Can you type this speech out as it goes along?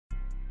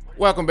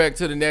Welcome back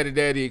to the Natty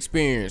Daddy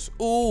Experience.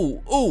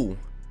 Ooh.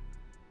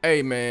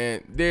 Hey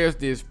man, there's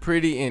this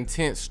pretty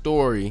intense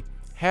story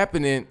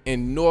happening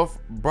in North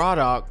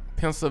Braddock,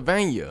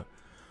 Pennsylvania.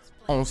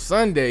 On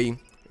Sunday,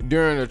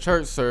 during a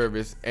church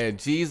service at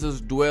Jesus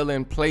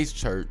Dwelling Place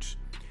Church,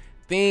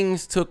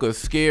 things took a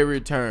scary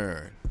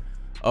turn.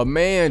 A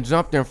man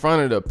jumped in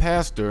front of the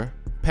pastor,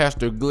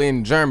 Pastor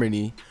Glenn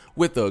Germany,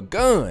 with a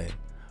gun,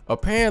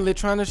 apparently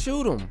trying to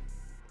shoot him.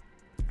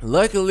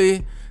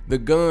 Luckily, the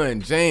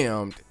gun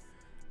jammed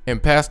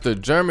and Pastor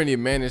Germany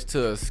managed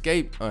to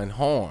escape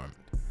unharmed.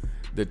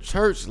 The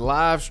church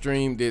live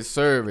streamed its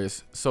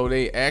service, so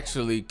they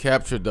actually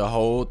captured the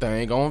whole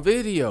thing on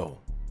video.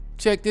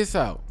 Check this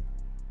out.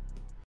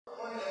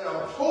 In a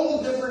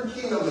whole different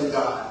kingdom than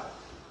God.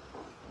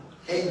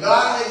 A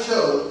God that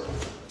chose.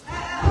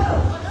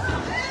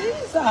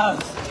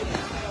 Jesus!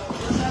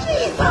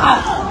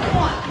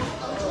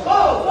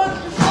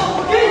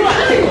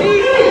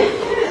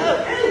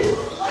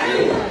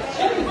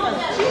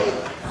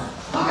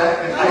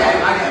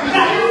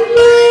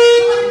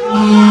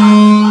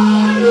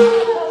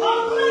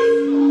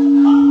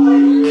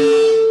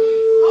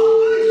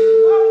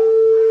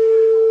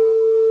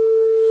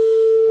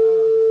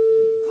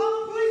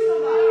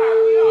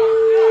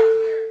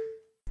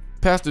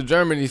 Pastor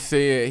Germany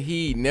said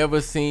he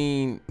never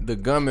seen the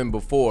gunman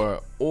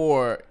before,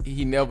 or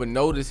he never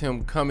noticed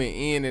him coming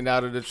in and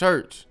out of the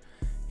church.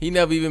 He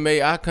never even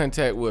made eye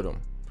contact with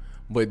him.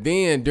 But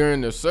then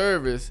during the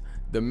service,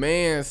 the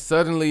man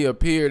suddenly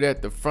appeared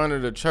at the front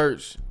of the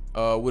church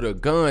with a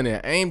gun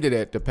and aimed it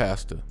at the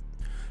pastor.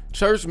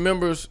 Church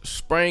members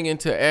sprang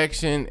into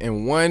action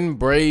and one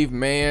brave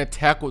man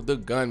tackled the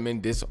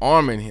gunman,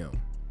 disarming him.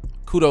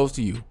 Kudos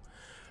to you.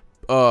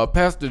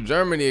 Pastor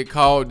Germany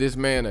called this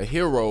man a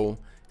hero,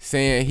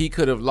 saying he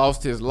could have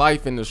lost his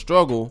life in the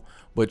struggle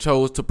but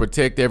chose to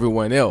protect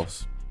everyone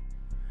else.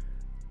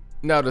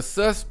 Now the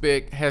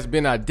suspect has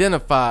been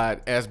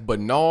identified as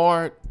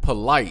Bernard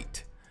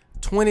Polite,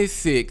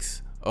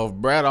 26,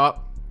 of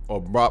Braddock,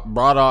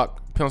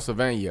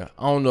 Pennsylvania.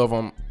 I don't know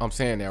if I'm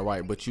saying that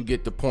right, but you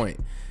get the point.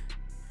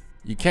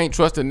 You can't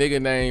trust a nigga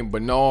named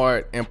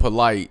Bernard and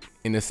Polite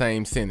in the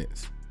same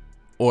sentence,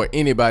 or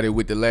anybody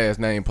with the last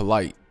name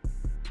Polite.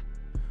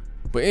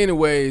 But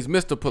anyways,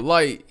 Mr.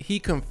 Polite, he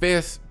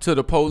confessed to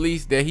the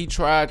police that he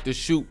tried to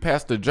shoot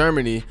Pastor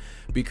Germany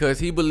because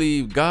he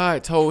believed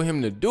God told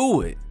him to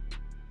do it.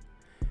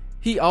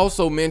 He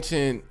also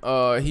mentioned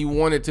he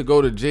wanted to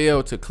go to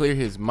jail to clear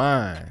his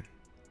mind.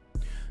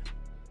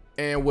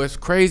 And what's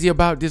crazy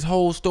about this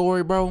whole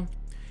story, bro,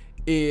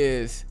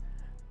 is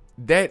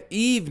that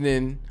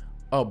evening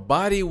a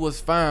body was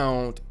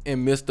found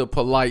in Mr.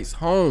 Polite's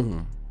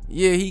home.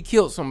 Yeah, he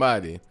killed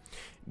somebody.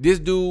 This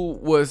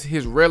dude was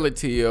his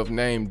relative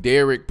named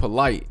Derek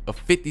Polite, a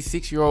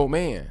 56-year-old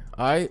man,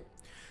 all right?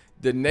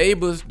 The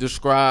neighbors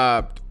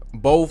described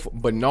both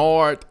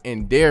Bernard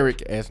and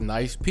Derek as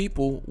nice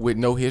people with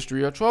no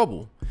history of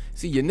trouble.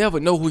 See, you never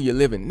know who you're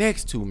living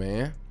next to,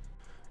 man.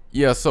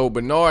 Yeah, so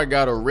Bernard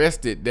got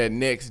arrested that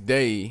next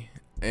day,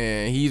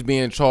 and he's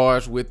being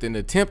charged with an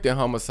attempted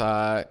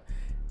homicide.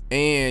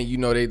 And, you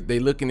know, they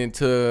looking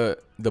into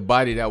the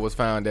body that was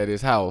found at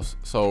his house.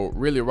 So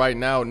really right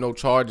now, no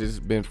charges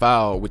been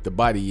filed with the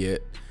body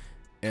yet.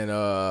 And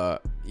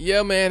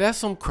yeah, man, that's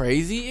some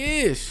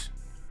crazy-ish.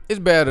 It's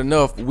bad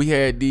enough we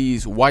had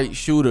these white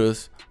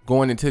shooters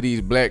going into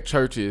these black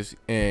churches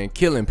and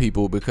killing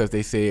people because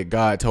they said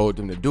God told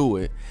them to do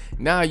it.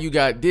 Now you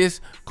got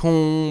this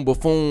coon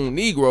buffoon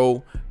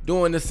Negro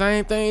doing the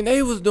same thing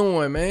they was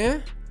doing,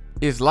 man.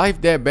 Is life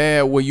that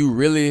bad where you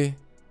really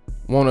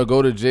want to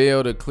go to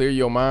jail to clear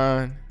your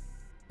mind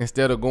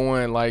instead of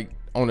going like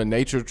on a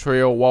nature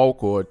trail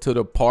walk or to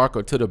the park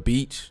or to the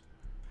beach?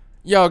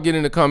 Y'all get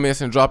in the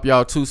comments and drop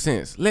y'all 2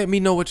 cents. Let me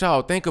know what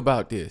y'all think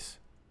about this.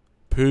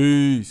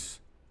 Peace.